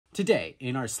Today,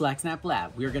 in our Slack Snap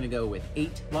lab, we are going to go with 8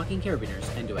 locking carabiners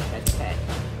and do a head-to-head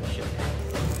showdown.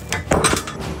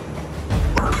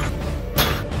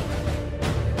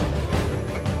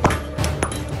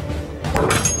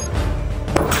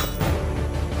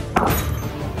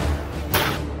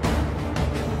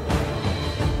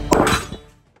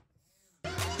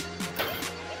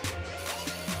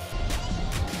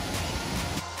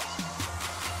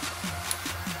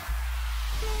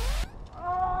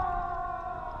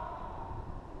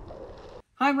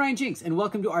 I'm Ryan Jinks, and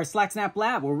welcome to our Slack Snap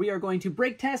lab, where we are going to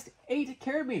break test 8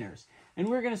 carabiners. And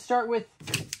we're going to start with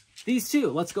these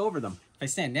 2. Let's go over them. If I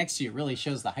stand next to you, it really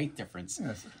shows the height difference.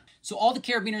 Yes. So all the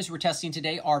carabiners we're testing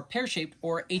today are pear-shaped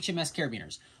or HMS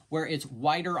carabiners, where it's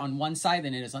wider on one side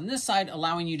than it is on this side,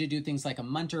 allowing you to do things like a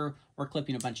munter or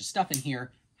clipping a bunch of stuff in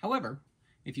here. However,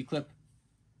 if you clip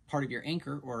part of your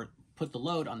anchor or put the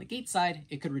load on the gate side,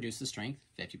 it could reduce the strength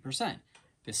 50%.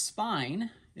 The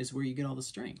spine is where you get all the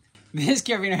strength. This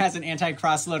carabiner has an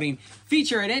anti-cross-loading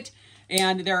feature in it,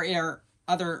 and there are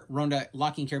other Ronda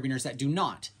locking carabiners that do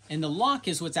not. And the lock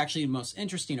is what's actually most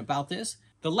interesting about this.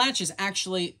 The latch is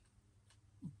actually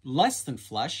less than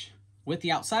flush with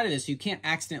the outside of this. You can't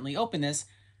accidentally open this,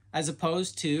 as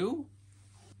opposed to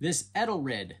this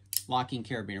Edelrid locking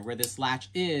carabiner, where this latch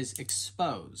is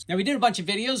exposed. Now, we did a bunch of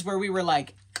videos where we were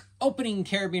like opening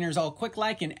carabiners all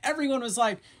quick-like, and everyone was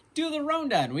like, do the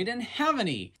Ronda, and we didn't have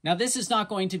any. Now, this is not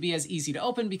going to be as easy to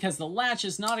open because the latch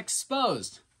is not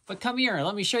exposed. But come here,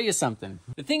 let me show you something.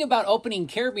 The thing about opening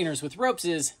carabiners with ropes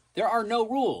is there are no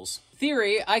rules. In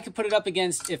theory, I could put it up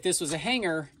against if this was a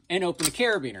hanger and open the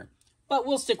carabiner, but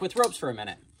we'll stick with ropes for a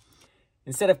minute.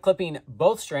 Instead of clipping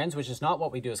both strands, which is not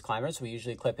what we do as climbers, we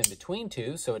usually clip in between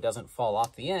 2 so it doesn't fall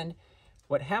off the end.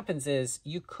 What happens is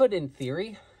you could, in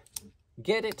theory,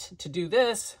 get it to do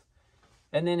this,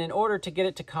 and then in order to get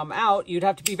it to come out, you'd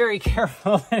have to be very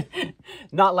careful.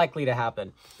 Not likely to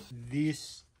happen.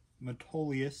 This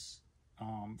Nautilus,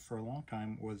 for a long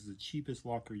time, was the cheapest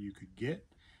locker you could get.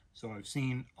 So I've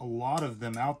seen a lot of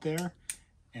them out there,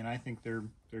 and I think they're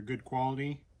good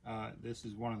quality. This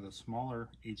is one of the smaller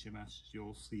HMS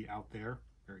you'll see out there.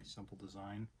 Very simple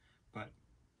design, but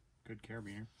good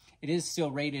carabiner. It is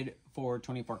still rated for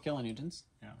 24 kilonewtons.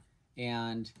 Yeah.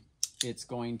 And it's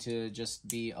going to just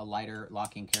be a lighter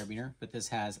locking carabiner, but this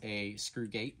has a screw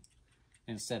gate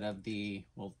instead of the,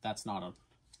 well, that's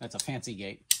a fancy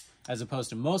gate, as opposed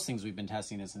to most things we've been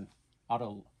testing is an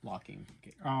auto locking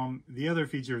gate. The other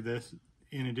feature of this,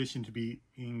 in addition to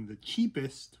being the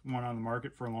cheapest one on the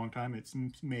market for a long time, it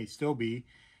may still be,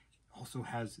 also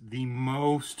has the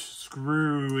most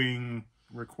screwing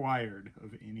required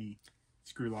of any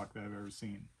screw lock that I've ever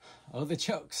seen. Oh, the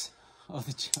chokes. Oh,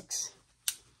 the chokes.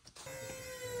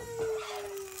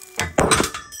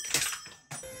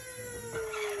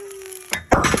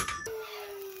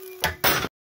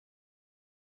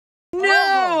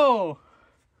 No!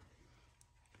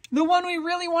 The one we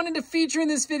really wanted to feature in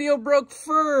this video broke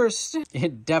first.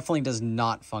 It definitely does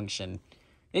not function.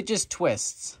 It just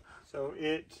twists. So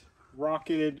it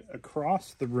rocketed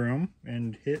across the room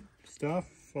and hit stuff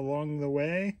along the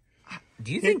way.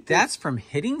 Do you think that's from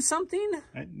hitting something?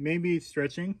 Maybe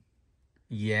stretching.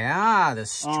 Yeah, the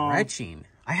stretching.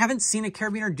 I haven't seen a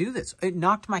carabiner do this. It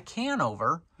knocked my can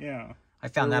over. Yeah. I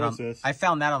found that on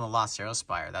the Lost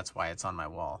Aerospire. That's why it's on my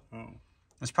wall. Oh.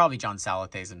 It's probably John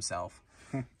Salathes himself.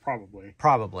 Probably.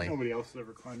 Probably. Nobody else has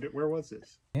ever climbed it. Where was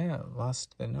this? Yeah,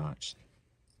 lost the notch.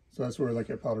 So that's where like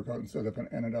a powder coat instead of an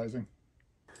anodizing.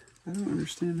 I don't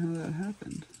understand how that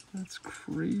happened. That's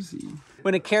crazy.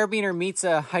 When a carabiner meets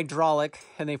a hydraulic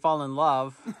and they fall in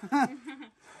love,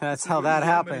 that's how that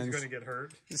happens. Somebody's going to get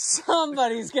hurt.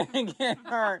 Somebody's going to get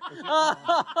hurt.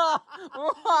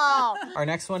 Wow. Our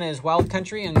next one is Wild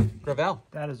Country and Gravel.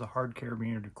 That is a hard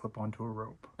carabiner to clip onto a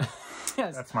rope.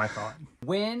 Yes. That's my thought.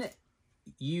 When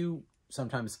you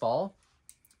sometimes fall,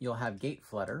 you'll have gate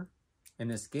flutter, and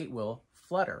this gate will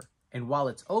flutter. And while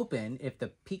it's open, if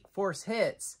the peak force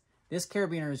hits, this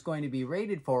carabiner is going to be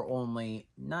rated for only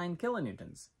 9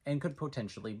 kilonewtons and could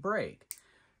potentially break.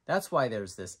 That's why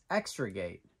there's this extra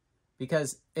gate,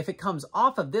 because if it comes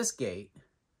off of this gate,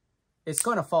 it's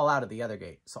going to fall out of the other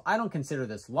gate. So I don't consider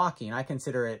this locking. I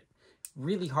consider it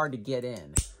really hard to get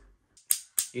in.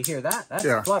 You hear that?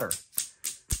 That's flutter.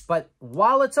 But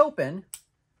while it's open,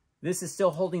 this is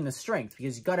still holding the strength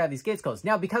because you've got to have these gates closed.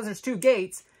 Now, because there's 2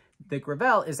 gates, the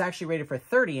Gravel is actually rated for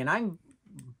 30, and I'm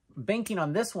banking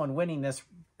on this one winning this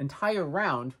entire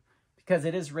round because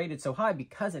it is rated so high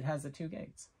because it has the 2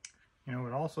 gates. You know,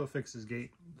 it also fixes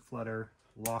gate flutter,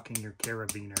 locking your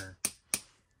carabiner.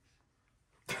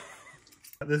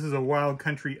 This is a Wild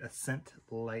Country Ascent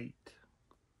Light.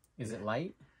 Is it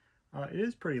light? It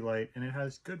is pretty light, and it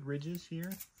has good ridges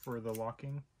here for the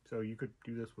locking. So you could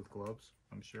do this with gloves,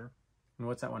 I'm sure. And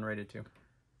what's that one rated to?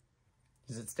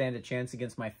 Does it stand a chance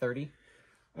against my 30?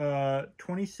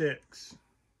 26.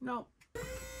 No.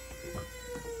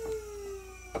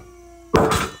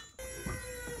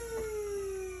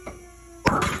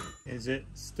 Is it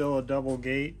still a double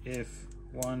gate if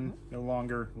one no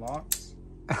longer locks?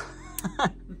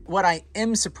 What I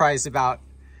am surprised about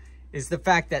is the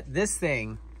fact that this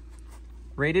thing,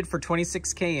 rated for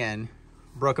 26 KN,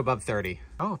 broke above 30.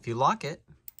 Oh, if you lock it,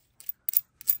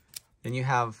 then you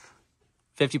have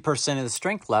 50% of the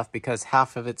strength left because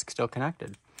half of it's still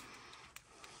connected.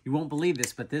 You won't believe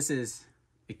this, but this is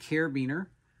a Carabiner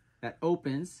that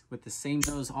opens with the same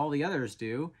nose all the others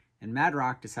do, and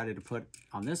Madrock decided to put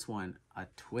on this one a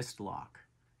twist lock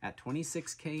at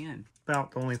 26 KN.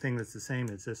 About the only thing that's the same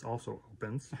is this also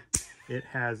opens. It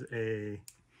has a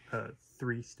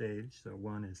 3-stage, so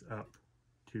 1 is up,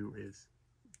 2 is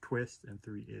twist, and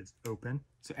 3 is open.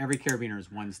 So every Carabiner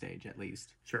is 1 stage at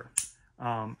least. Sure.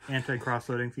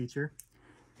 Anti-cross-loading feature.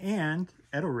 And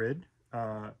Edelrid,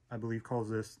 I believe, calls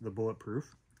this the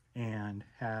bulletproof. And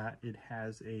it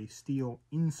has a steel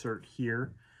insert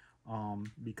here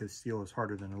because steel is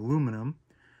harder than aluminum.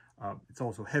 It's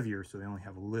also heavier, so they only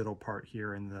have a little part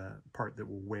here and the part that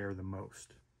will wear the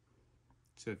most.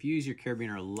 So if you use your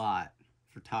Carabiner a lot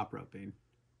for top roping,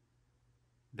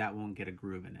 that won't get a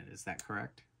groove in it. Is that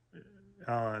correct?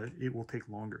 It will take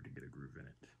longer to get a groove in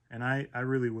it. And I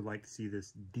really would like to see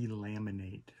this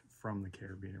delaminate from the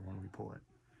Carabiner when we pull it.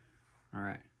 All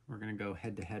right, we're going to go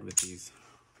head-to-head with these.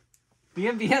 The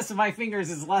MVS of my fingers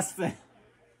is less than...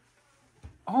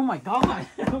 Oh my god,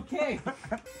 okay.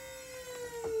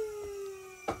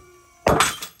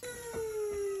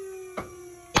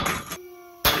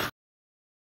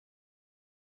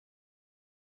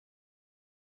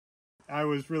 I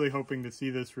was really hoping to see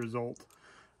this result.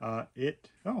 Oh,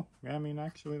 I mean,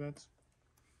 actually, that's...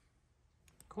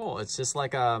 Cool, it's just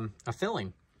like a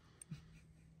filling.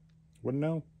 Wouldn't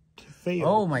know. Fail.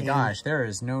 Oh my gosh, there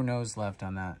is no nose left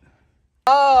on that.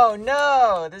 Oh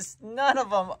no, none of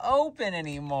them open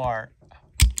anymore.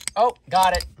 Oh,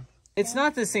 got it. It's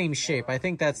not the same shape. I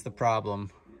think that's the problem.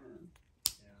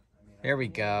 There we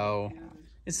go.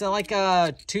 It's like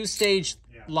a 2-stage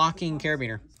locking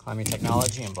Carabiner. Climbing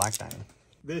technology and black diamond.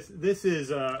 This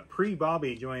is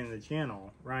pre-Bobby joining the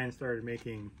channel. Ryan started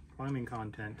making climbing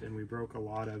content, and we broke a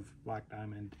lot of black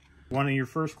diamond. One of your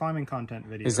first climbing content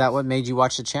videos. Is that what made you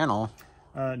watch the channel?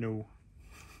 No.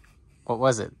 What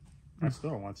was it? I still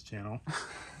don't watch the channel.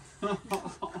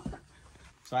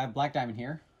 So I have black diamond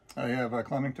here. I have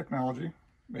climbing technology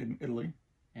made in Italy.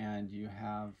 And you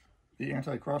have... The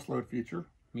anti-crossload feature.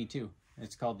 Me too.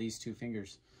 It's called these 2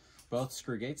 fingers. Both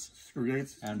screw gates. Screw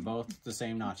gates. And both the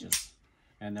same notches.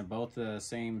 And they're both the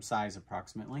same size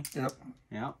approximately. Yep.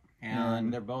 Yep.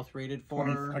 And they're both rated for...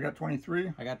 20, I got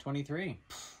 23. I got 23.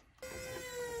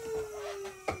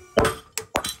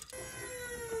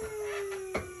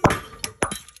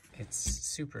 It's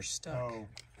super stuck. Oh.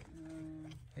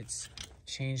 It's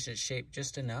changed its shape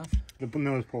just enough. The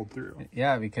nose pulled through.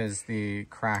 Yeah, because the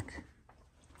crack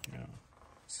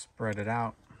spread it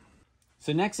out.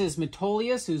 So next is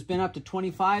Nautilus, who's been up to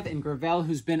 25, and Gravel,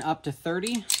 who's been up to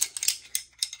 30.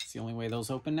 It's the only way those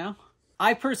open now.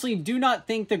 I personally do not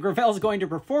think the Gravel is going to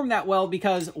perform that well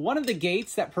because one of the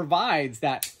gates that provides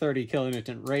that 30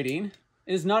 kilonewton rating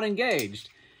is not engaged.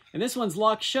 And this one's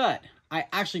locked shut. I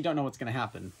actually don't know what's going to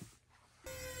happen.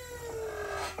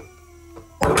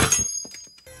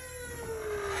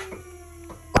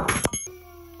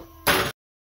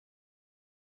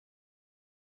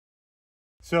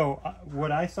 So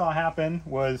what I saw happen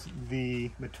was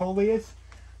the Nautilus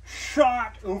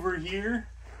shot over here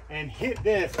and hit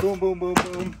this, boom, boom, boom,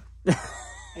 boom,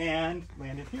 and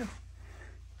landed here.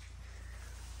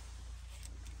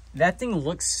 That thing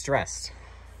looks stressed.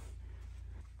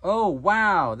 Oh,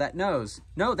 wow, that nose.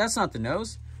 No, that's not the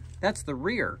nose. That's the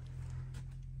rear.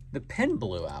 The pin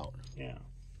blew out. Yeah.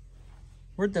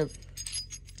 Where'd the...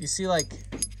 You see, like,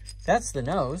 that's the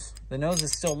nose. The nose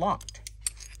is still locked.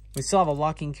 We still have a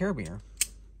locking Carabiner.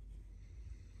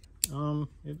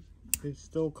 It's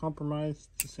still compromised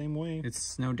the same way.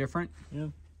 It's no different? Yeah.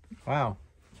 Wow.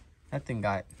 That thing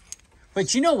got...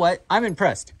 But you know what? I'm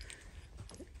impressed.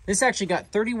 This actually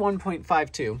got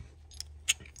 31.52.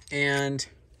 And...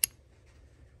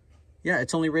 yeah,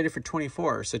 it's only rated for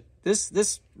 24. So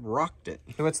this rocked it.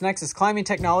 So what's next is Climbing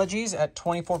Technologies at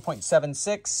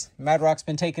 24.76. Madrock's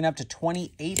been taken up to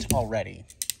 28 already.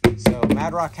 So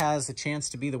Madrock has the chance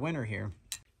to be the winner here.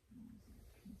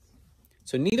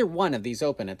 So neither one of these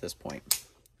open at this point.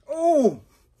 Oh!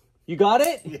 You got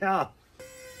it? Yeah.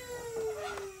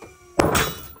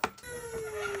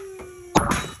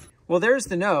 Well, there's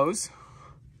the nose.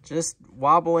 Just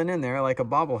wobbling in there like a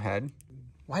bobblehead.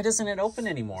 Why doesn't it open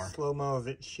anymore? Slow-mo of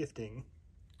it shifting.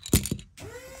 Get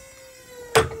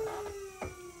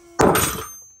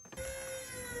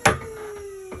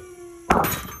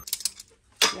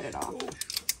it off.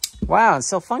 Wow, it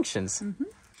still functions.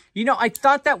 You know, I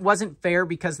thought that wasn't fair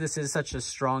because this is such a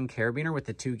strong carabiner with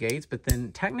the 2 gates, but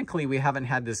then technically we haven't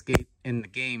had this gate in the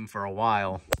game for a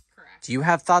while. Correct. Do you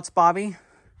have thoughts, Bobby?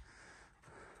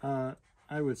 I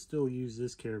would still use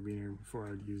this carabiner before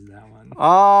I'd use that one.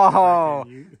 Oh,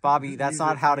 Bobby, that's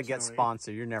not how to get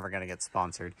sponsored. You're never going to get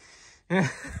sponsored.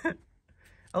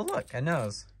 Oh, look, a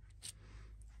nose.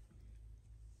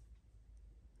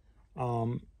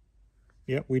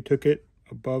 Yeah, we took it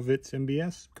above its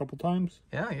MBS a couple times.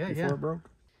 Before it broke.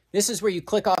 This is where you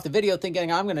click off the video thinking,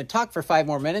 I'm going to talk for 5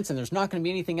 more minutes and there's not going to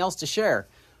be anything else to share.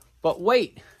 But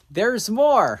wait, there's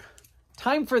more.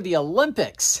 Time for the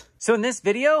Olympics. So in this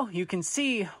video, you can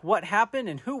see what happened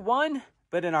and who won.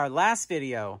 But in our last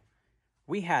video,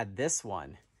 we had this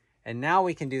one. And now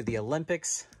we can do the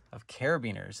Olympics of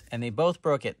Carabiners. And they both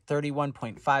broke at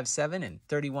 31.57 and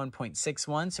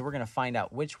 31.61. So we're going to find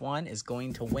out which one is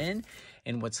going to win.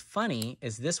 And what's funny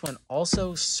is this one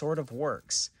also sort of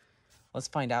works. Let's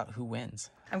find out who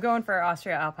wins. I'm going for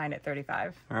Austria Alpine at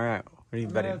 35. All right. What are you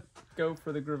betting? I'm gonna go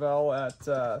for the Gravel at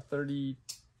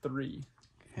 33.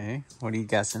 Okay. What are you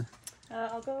guessing?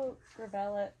 I'll go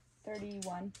Gravel at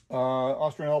 31.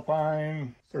 Austrian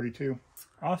Alpine, 32.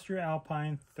 Austria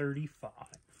Alpine 35.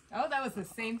 Oh, that was the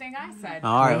same thing I said.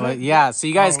 All right. Well, yeah. So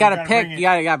you guys got to pick. You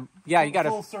got to.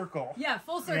 Full circle. Yeah,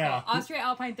 full circle. Yeah. Austria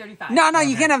Alpine 35. No,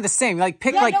 you can't have the same. Like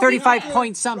pick like 35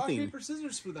 point something. Rock, paper,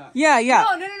 scissors for that. Yeah.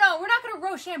 No. We're not going to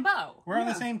Rochambeau. We're on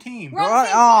the same team. We're on the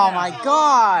same Oh team. my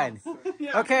God.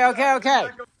 Okay.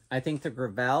 I think the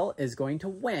Gravel is going to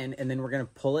win, and then we're going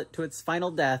to pull it to its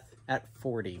final death at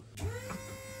 40.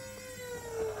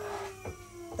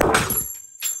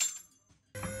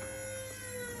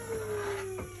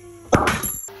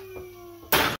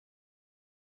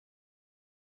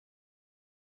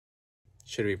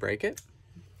 Should we break it?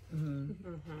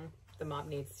 The mob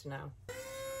needs to know.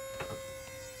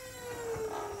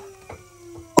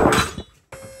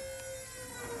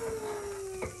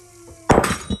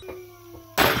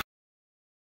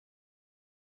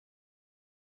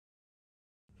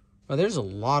 Well, there's a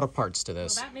lot of parts to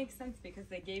this. Well, that makes sense because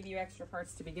they gave you extra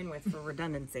parts to begin with for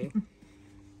redundancy.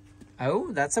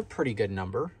 Oh, that's a pretty good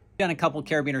number. I've done a couple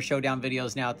Carabiner Showdown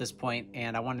videos now at this point,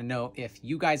 and I want to know if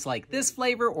you guys like this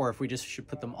flavor or if we just should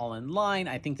put them all in line.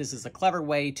 I think this is a clever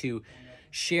way to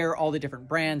share all the different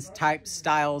brands, types,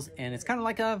 styles, and it's kind of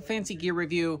like a fancy gear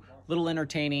review, a little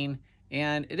entertaining,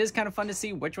 and it is kind of fun to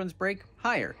see which ones break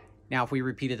higher. Now, if we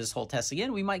repeated this whole test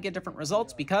again, we might get different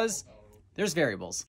results because there's variables.